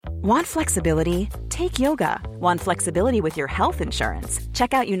Want flexibility? Take yoga. Want flexibility with your health insurance?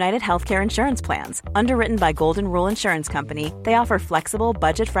 Check out United Healthcare Insurance Plans. Underwritten by Golden Rule Insurance Company, they offer flexible,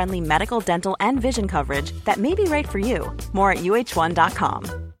 budget-friendly medical, dental, and vision coverage that may be right for you. More at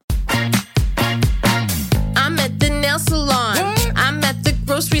uh1.com. I'm at the nail salon. I'm at the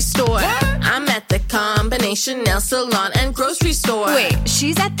grocery store. I'm at the combination nail salon and grocery store. Wait,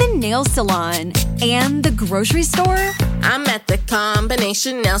 she's at the nail salon and the grocery store? I'm at the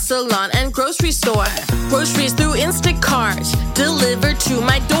combination nail salon and grocery store. Groceries through Instacart, delivered to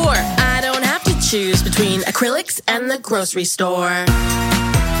my door. I don't have to choose between acrylics and the grocery store.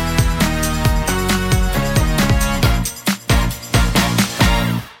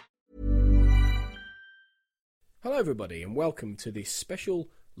 Hello everybody and welcome to this special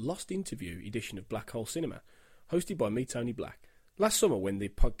Lost Interview edition of Black Hole Cinema, hosted by me, Tony Black. Last summer, when the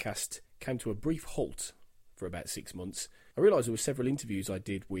podcast came to a brief halt for about 6 months, I realised there were several interviews I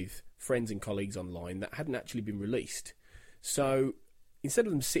did with friends and colleagues online that hadn't actually been released. So instead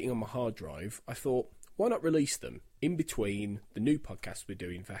of them sitting on my hard drive, I thought, why not release them in between the new podcasts we're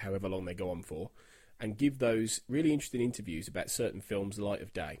doing for however long they go on for, and give those really interesting interviews about certain films the light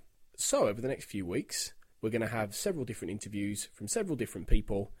of day. So over the next few weeks, we're going to have several different interviews from several different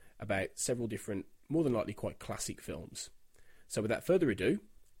people about several different, more than likely quite classic films. So without further ado,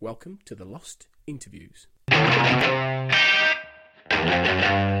 welcome to the Lost Interviews.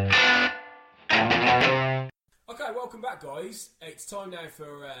 Okay, welcome back guys. It's time now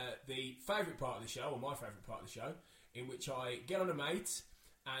for the favourite part of the show, or my favourite part of the show, in which I get on a mate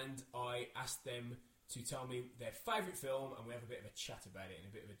and I ask them to tell me their favourite film and we have a bit of a chat about it and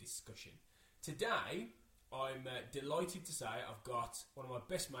a bit of a discussion. Today, I'm delighted to say I've got one of my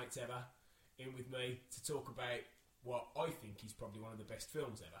best mates ever in with me to talk about what I think is probably one of the best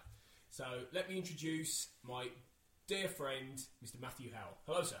films ever. So let me introduce my dear friend, Mr. Matthew Howell.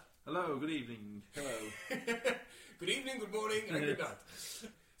 Hello, sir. Hello, good evening. Hello. Good evening, good morning, and good night.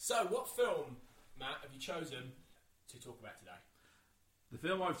 So, what film, Matt, have you chosen to talk about today? The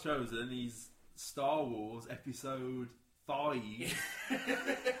film I've chosen is Star Wars Episode 5.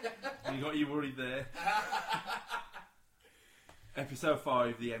 You got you worried there. Episode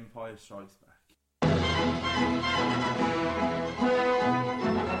 5, The Empire Strikes Back.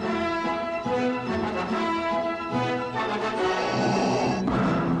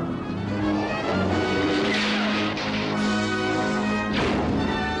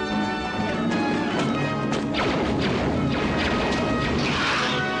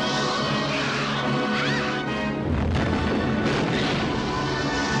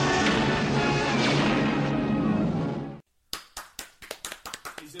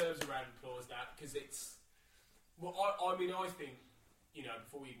 Deserves a round of applause, that, because it's... Well, I mean, I think, you know,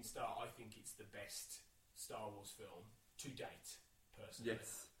 before we even start, I think it's the best Star Wars film to date, personally.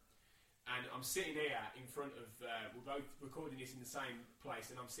 Yes. And I'm sitting here in front of... we're both recording this in the same place,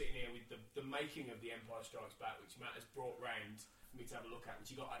 and I'm sitting here with the making of The Empire Strikes Back, which Matt has brought round for me to have a look at,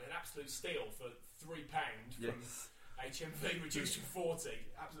 which you got at an absolute steal for £3 from HMV, reduced from 40.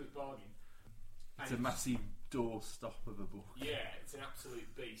 Absolute bargain. It's a massive doorstop of a book. Yeah, it's an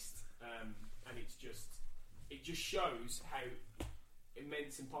absolute beast, and it just shows how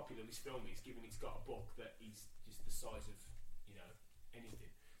immense and popular this film is, given it's got a book that is just the size of, you know, anything.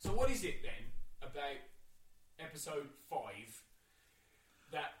 So what is it then about Episode 5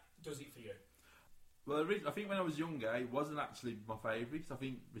 that does it for you? Well, I think when I was younger, it wasn't actually my favourite. I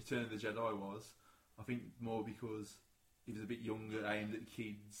think Return of the Jedi was. I think more because it was a bit younger, aimed at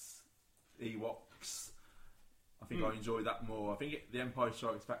kids. Ewoks. I think I enjoyed that more. I think The Empire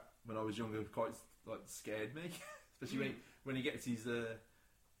Strikes Back when I was younger quite scared me, especially when he gets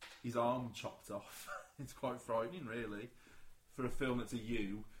his arm chopped off. It's quite frightening, really, for a film that's a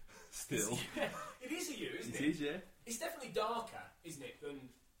U. Still, it is a U, isn't it? It is, yeah. It's definitely darker, isn't it,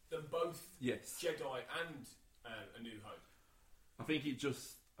 than both Jedi and A New Hope. I think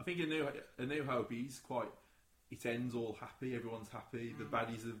A New Hope is quite. It ends all happy, everyone's happy, the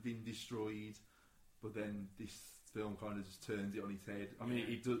baddies have been destroyed, but then this film kind of just turns it on its head. I mean,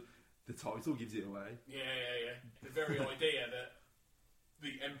 it does, the title gives it away. Yeah. The very idea that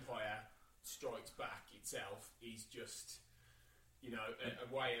the Empire Strikes Back itself is just, you know,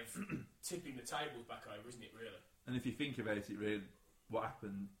 a way of tipping the tables back over, isn't it, really? And if you think about it, really, what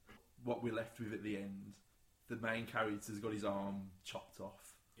happened, what we're left with at the end, the main character's got his arm chopped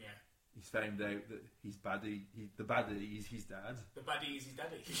off. Yeah. He's found out that his baddie, the baddie is his dad. The baddie is his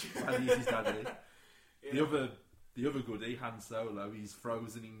daddy. The baddie is his daddy. Yeah. The other goodie, Han Solo, he's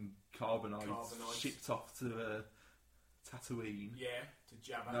frozen in carbonite, shipped off to Tatooine. Yeah, to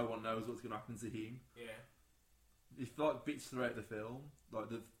Jabba. No one knows what's going to happen to him. Yeah. It's like bits throughout the film, like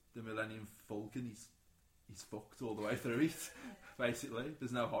the Millennium Falcon, he's fucked all the way through it. Basically,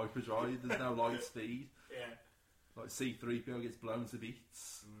 there's no hyperdrive, there's no light speed. Yeah. Like C-3PO gets blown to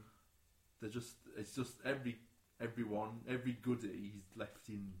bits. It's just every goodie is left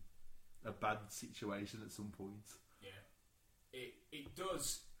in a bad situation at some point. Yeah. It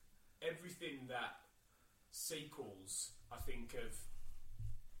does everything that sequels, I think,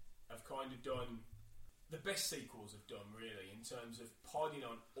 have kind of done. The best sequels have done, really, in terms of piling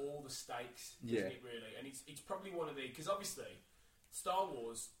on all the stakes, isn't it, really? And it's probably one of the... Because, obviously, Star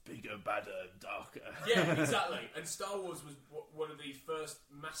Wars... Bigger, badder, darker. Yeah, exactly. And Star Wars was one of the first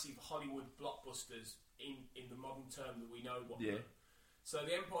massive Hollywood blockbusters in the modern term that we know what. Yeah. So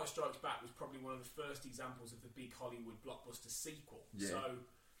The Empire Strikes Back was probably one of the first examples of the big Hollywood blockbuster sequel. Yeah. So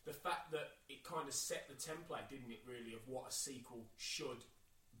the fact that it kind of set the template, didn't it, really, of what a sequel should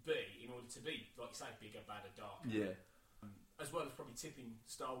be in order to be, like you say, bigger, badder, darker. Yeah. As well as probably tipping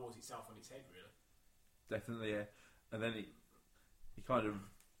Star Wars itself on its head, really. Definitely, yeah. And then he kind of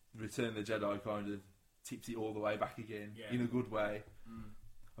Return of the Jedi kind of tips it all the way back again in a good way.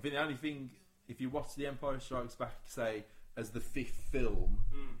 I think the only thing, if you watch The Empire Strikes Back, say, as the fifth film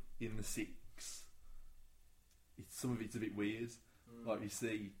in the six, some of it's a bit weird. Like you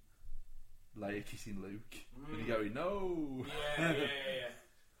see Leia kissing Luke, and you're going, no!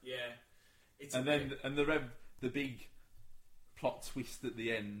 Yeah. It's the big plot twist at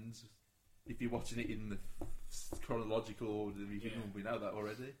the end, if you're watching it in the chronological order, you think, we know that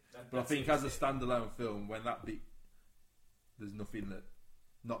already. But I think as a standalone film, when that bit, there's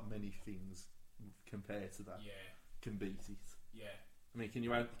not many things compared to that can beat it. Yeah. I mean, can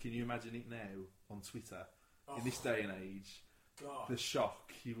you imagine it now on Twitter in this day and age? God. The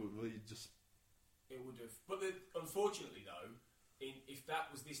shock you just. It would have, but unfortunately though. If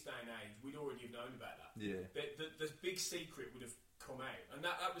that was this day and age, we'd already have known about that. Yeah. The big secret would have come out, and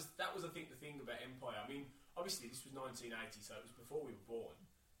that was I think the thing about Empire. I mean, obviously this was 1980, so it was before we were born,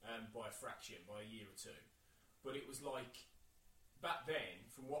 by a fraction, by a year or two. But it was like back then,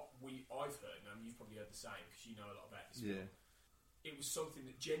 from what I've heard, and you've probably heard the same because you know a lot about this. Yeah. It was something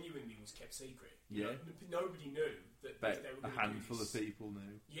that genuinely was kept secret. Yeah. Nobody knew that they were going to do this. A handful of people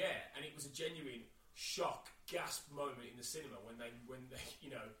knew. Yeah, and it was a genuine shock, gasp moment in the cinema when they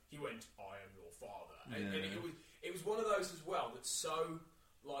he went, "I am your father," and it was one of those as well that's so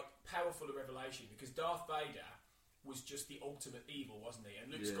like powerful a revelation, because Darth Vader was just the ultimate evil, wasn't he?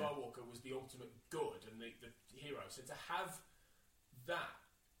 And Luke Skywalker was the ultimate good and the hero. So to have that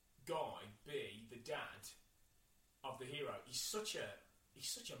guy be the dad of the hero, he's such a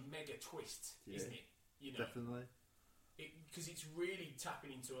mega twist, isn't it? You know, definitely, because it's really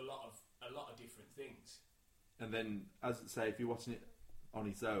tapping into a lot of different things. And then, as I say, if you're watching it on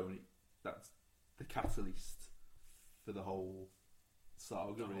its own, that's the catalyst for the whole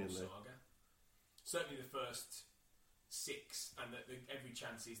saga, Certainly the first 6, and every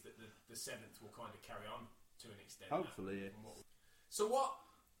chance is that the 7th will kind of carry on to an extent. Hopefully, yeah. So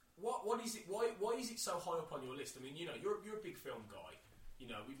what is it? Why is it so high up on your list? I mean, you know, you're a big film guy. You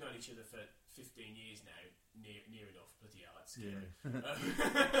know, we've known each other for 15 years now, near enough. Bloody hell, that's scary.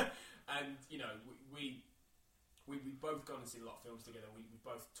 Yeah. And you know, we've both gone and seen a lot of films together. We've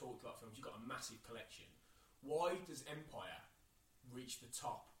both talked a lot of films. You've got a massive collection. Why does Empire reach the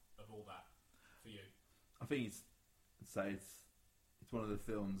top of all that for you? I think it's one of the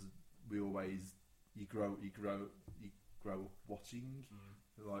films you grow up watching,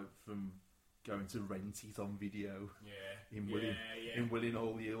 like from going to rent it on video. In Willing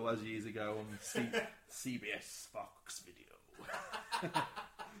Hall Hill as years ago on CBS Fox Video.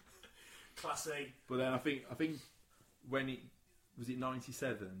 Classy. But then I think when it was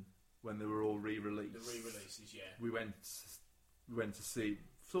 97 when they were all re-released. The re-releases, yeah. We went to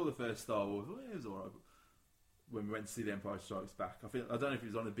saw the first Star Wars. Well, it was alright. When we went to see The Empire Strikes Back, I don't know if it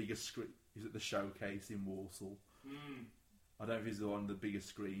was on the biggest screen. It was at the Showcase in Walsall. I don't know if it was on the biggest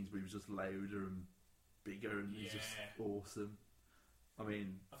screens, but it was just louder and bigger, and it was just awesome. I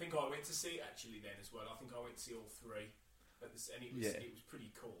mean, I think I went to see it actually then as well. I think I went to see all 3, and it was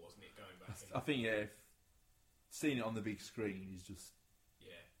pretty cool, wasn't it? Going back. I think seeing it on the big screen is just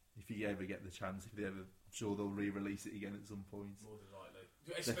if you ever get the chance, I'm sure they'll re-release it again at some point. More than likely,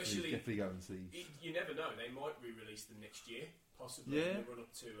 especially definitely go and see. You never know; they might re-release them next year, possibly. Yeah. Run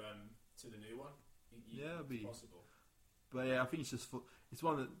up to the new one. It'd be possible. But yeah, I think it's just it's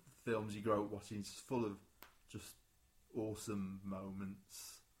one of the films you grow up watching. It's just full of just awesome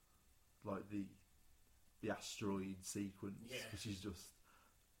moments, like the asteroid sequence, which is just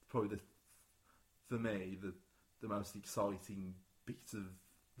probably for me the most exciting bit of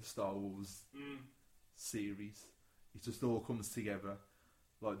the Star Wars series. It just all comes together.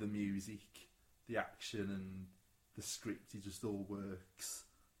 like the music, the action, and the script. It just all works,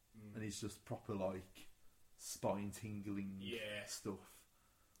 and it's just proper like spine tingling stuff.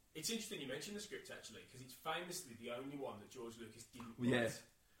 It's interesting you mentioned the script actually, because it's famously the only one that George Lucas didn't Yeah. write,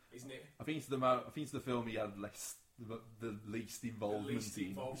 isn't it? I think it's the film he had the least involvement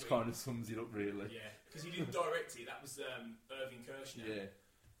in, which kind of sums it up really. Yeah, because he didn't direct it. That was Irving Kershner. Yeah.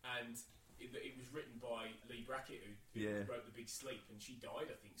 And it was written by Lee Brackett, who wrote The Big Sleep, and she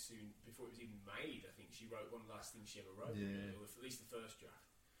died, I think, soon before it was even made. I think she wrote one of the last things she ever wrote, or at least the first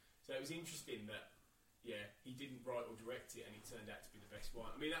draft. So it was interesting that, he didn't write or direct it, and it turned out to be the best one.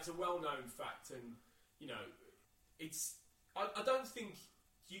 I mean, that's a well-known fact, and it's. I don't think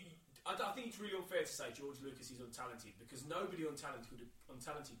I think it's really unfair to say George Lucas is untalented, because nobody untalented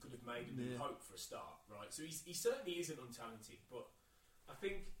could have made a New Hope for a start, right? So he certainly isn't untalented, but I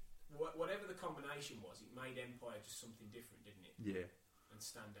think whatever the combination was, it made Empire just something different, didn't it? Yeah. And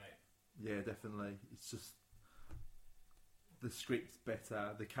stand out. Yeah, definitely. It's just the script's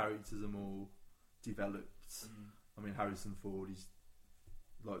better, the characters are more developed. I mean, Harrison Ford is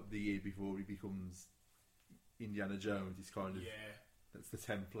like the year before he becomes Indiana Jones. He's kind of that's the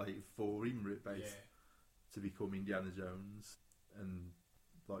template for him, based to become Indiana Jones, and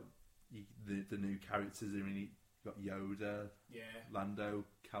like the new characters are in it. You've got Yoda, Lando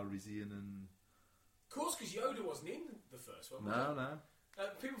Calrissian, and of course, because Yoda wasn't in the first one. No.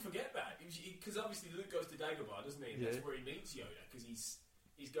 People forget that, because obviously Luke goes to Dagobah, doesn't he? And that's where he meets Yoda, because he's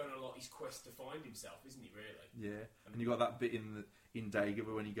going on a lot his quest to find himself, isn't he? Really? Yeah. And you got that bit in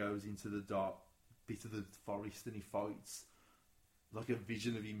Dagobah when he goes into the dark bit of the forest and he fights like a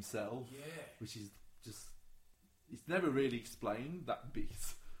vision of himself. Yeah. Which is just, it's never really explained, that bit.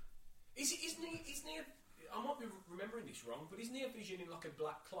 Isn't he? I might be remembering this wrong, but isn't he a vision in like a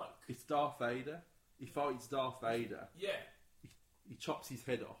black cloak? It's Darth Vader. He fights Darth Vader. Yeah. He chops his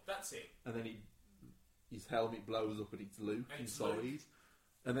head off. That's it. And then his helmet blows up and it's Luke inside.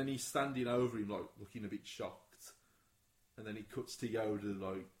 And then he's standing over him, like, looking a bit shocked. And then he cuts to Yoda,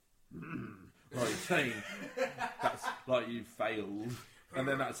 like saying, that's, like, you failed. And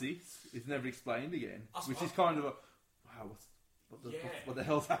then that's it. It's never explained again. Which is kind of a, wow, what the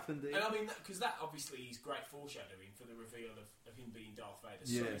hell's happened here? And I mean, because that obviously is great foreshadowing for the reveal of him being Darth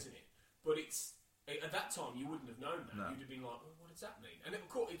Vader's son, isn't it? But at that time, you wouldn't have known that. No. You'd have been like, well, what does that mean? And of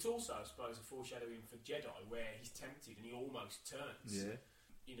course, it's also, I suppose, a foreshadowing for Jedi, where he's tempted and he almost turns. Yeah.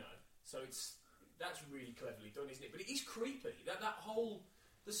 So that's really cleverly done, isn't it? But it is creepy. That whole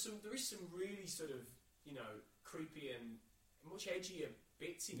there is some really sort of creepy and much edgier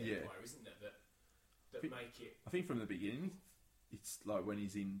bits in Empire, isn't there? That make it. I think from the beginning, it's like when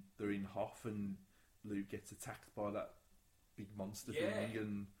they're in Hoth and Luke gets attacked by that big monster thing,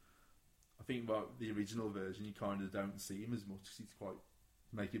 and I think the original version you kind of don't see him as much because it's quite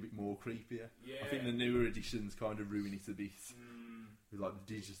make it a bit more creepier. Yeah. I think the newer editions kind of ruin it a bit. With like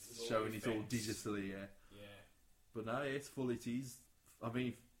the showing it all digitally, But no, it's full. It is. I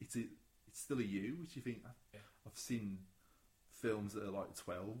mean, it's still a U, which you think. I've seen films that are like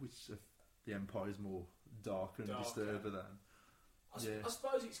 12, which the Empire is more darker and disturber than. I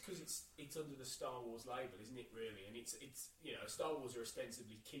suppose it's because it's under the Star Wars label, isn't it? Really, and it's Star Wars are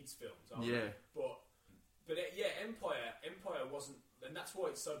ostensibly kids' films, aren't they? But Empire wasn't, and that's why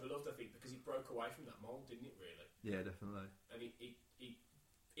it's so beloved. I think because it broke away from that mold, didn't it? Really. Yeah, definitely. And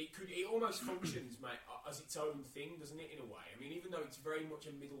it almost functions, mate, as its own thing, doesn't it? In a way, I mean, even though it's very much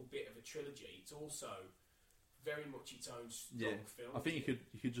a middle bit of a trilogy, it's also very much its own strong film. I think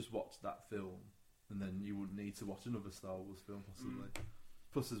you could just watch that film, and then you wouldn't need to watch another Star Wars film possibly.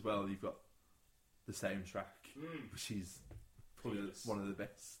 Plus, as well, you've got the soundtrack, which is probably one of the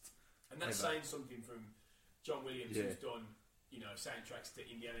best. And that's saying something from John Williams, who's done soundtracks to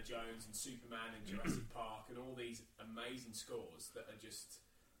Indiana Jones and Superman and Jurassic Park and all these amazing scores that are just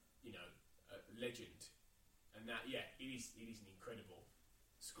legend. And that it is an incredible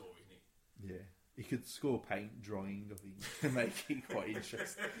score, isn't it? Yeah. You could score paint drawing, I think, to make it quite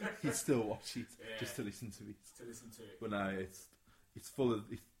interesting. You'd still watch it just to listen to it. But no, it's full of.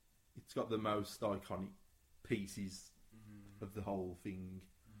 It's got the most iconic pieces of the whole thing,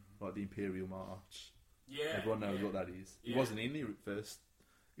 like the Imperial March. Yeah, everyone knows what that is. Yeah. It wasn't in the first.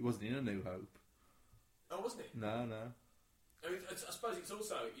 It wasn't in A New Hope. Oh, wasn't it? No. I mean, I suppose it's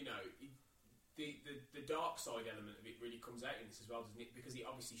also the dark side element of it really comes out in this as well, doesn't it? Because it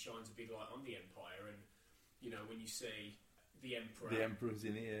obviously shines a big light on the Empire, and when you see the Emperor's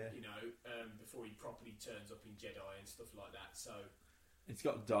in it, before he properly turns up in Jedi and stuff like that. So it's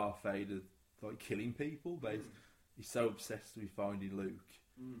got Darth Vader like killing people. Basically, he's so obsessed with finding Luke.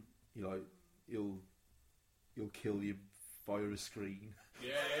 He'll kill you via a screen.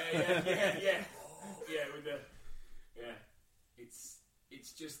 Yeah. With the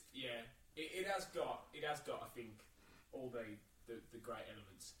it's just it has got I think all the great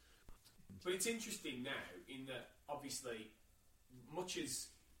elements. But it's interesting now in that obviously much as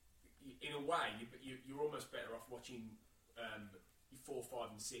in a way you're almost better off watching 4,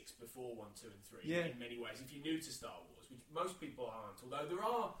 5 and 6 before 1, 2 and 3 in many ways if you're new to Star Wars, which most people aren't, although there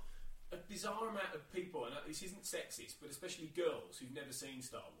are a bizarre amount of people, and this isn't sexist, but especially girls who've never seen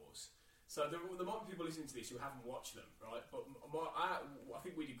Star Wars. So there might be people listening to this who haven't watched them, right? But I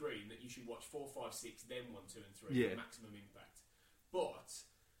think we'd agree that you should watch 4, 5, 6, then 1, 2 and 3 for maximum impact. But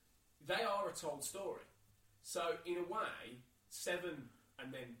they are a told story. So in a way, 7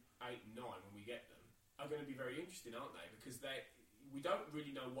 and then 8 and 9, when we get them, are going to be very interesting, aren't they? Because we don't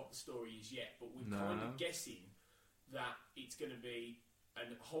really know what the story is yet, but we're kind of guessing that it's going to be a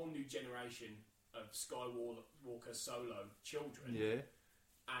whole new generation of Skywalker Solo children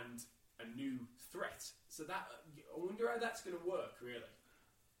and a new threat. So that I wonder how that's going to work, really.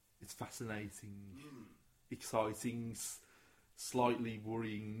 It's fascinating, exciting, slightly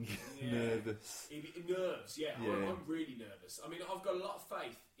worrying, nervous. Nerves, I'm really nervous. I mean, I've got a lot of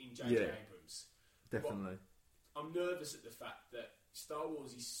faith in J.J. Abrams. Definitely. I'm nervous at the fact that Star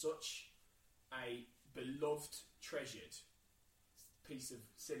Wars is such a beloved, treasured piece of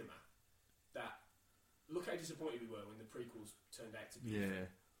cinema that look how disappointed we were when the prequels turned out to be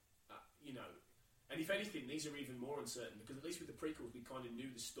and if anything these are even more uncertain because at least with the prequels we kind of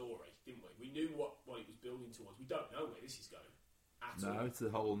knew the story, didn't we? We knew what it was building towards. We don't know where this is going at all. No, it's a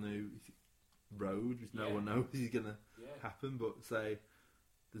whole new road which no one knows is going to happen, but say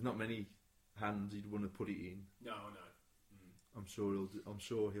there's not many hands you'd want to put it in. No, I know. I'm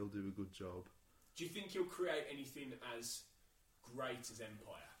sure he'll do a good job. Do you think he'll create anything as great as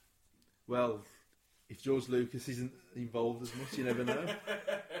Empire? Well, if George Lucas isn't involved as much, you never know.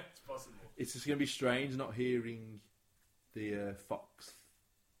 It's possible. It's just going to be strange not hearing the Fox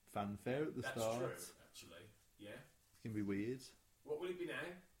fanfare at the start. That's true, actually. Yeah. It's going to be weird. What will it be now?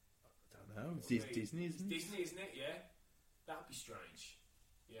 I don't know. It's Disney, isn't it? It's Disney, isn't it? Yeah. That would be strange.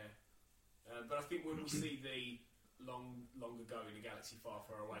 Yeah. But I think when we see the long ago in a galaxy far,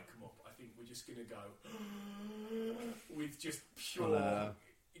 far away come up, I think we're just going to go with just pure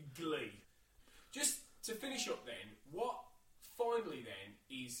glee. Just to finish up then, what finally then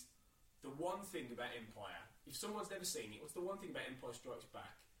is the one thing about Empire? If someone's never seen it, what's the one thing about Empire Strikes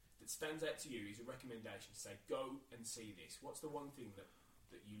Back that stands out to you as a recommendation to say, go and see this? What's the one thing that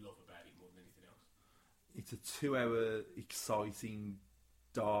you love about it more than anything else? It's a 2-hour, exciting,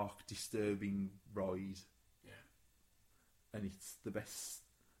 dark, disturbing ride. Yeah. And it's the best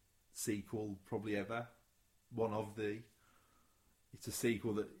sequel probably ever. It's a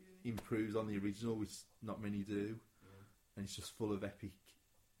sequel that improves on the original, which not many do. And it's just full of epic,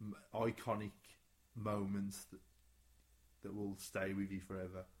 iconic moments that will stay with you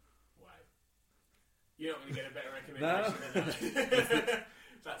forever. Wow. You're not going to get a better recommendation than that.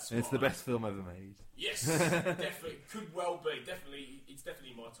 That's it's the best film ever made. Yes, definitely. Could well be. Definitely, it's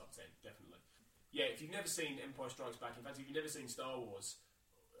definitely in my top 10. Definitely. Yeah, if you've never seen Empire Strikes Back, in fact, if you've never seen Star Wars,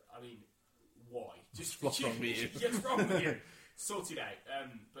 I mean, why? Just what's wrong with you? What's wrong with you? Sort it out.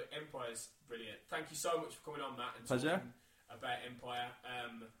 But Empire's brilliant. Thank you so much for coming on, Matt, and talking about Empire.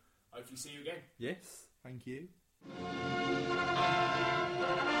 Hopefully see you again. Yes, thank you.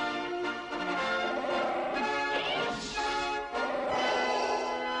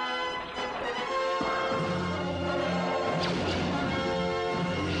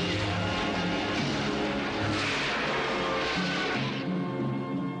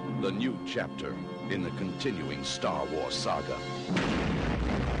 The new chapter in the continuing Star Wars saga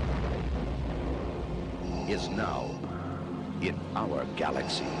is now in our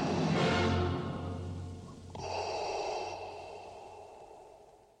galaxy.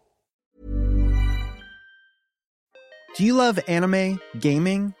 Do you love anime,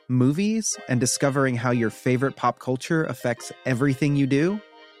 gaming, movies, and discovering how your favorite pop culture affects everything you do?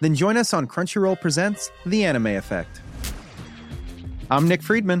 Then join us on Crunchyroll Presents The Anime Effect. I'm Nick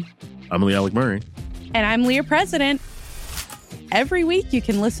Friedman. I'm Lee Alec Murray. And I'm Leah President. Every week you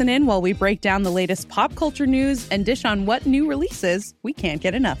can listen in while we break down the latest pop culture news and dish on what new releases we can't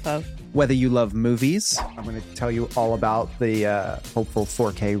get enough of. Whether you love movies, I'm going to tell you all about the hopeful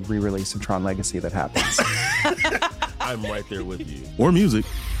 4K re-release of Tron Legacy that happens. I'm right there with you. Or music.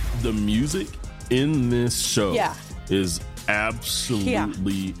 The music in this show is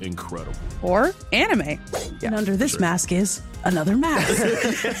absolutely incredible. Or anime. And under this mask is another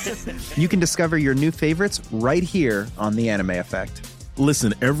mask. You can discover your new favorites right here on The Anime Effect.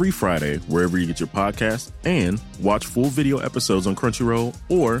 Listen every Friday wherever you get your podcasts and watch full video episodes on Crunchyroll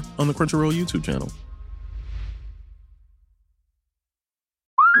or on the Crunchyroll YouTube channel.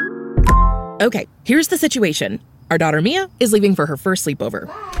 Okay, here's the situation. Our daughter Mia is leaving for her first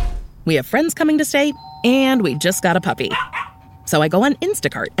sleepover. We have friends coming to stay, and we just got a puppy. So I go on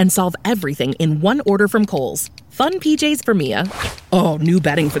Instacart and solve everything in one order from Kohl's. Fun PJs for Mia. Oh, new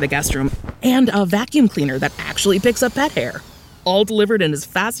bedding for the guest room. And a vacuum cleaner that actually picks up pet hair. All delivered in as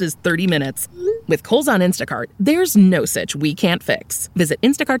fast as 30 minutes. With Kohl's on Instacart, there's no such we can't fix. Visit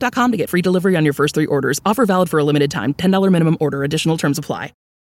instacart.com to get free delivery on your first 3 orders. Offer valid for a limited time. $10 minimum order. Additional terms apply.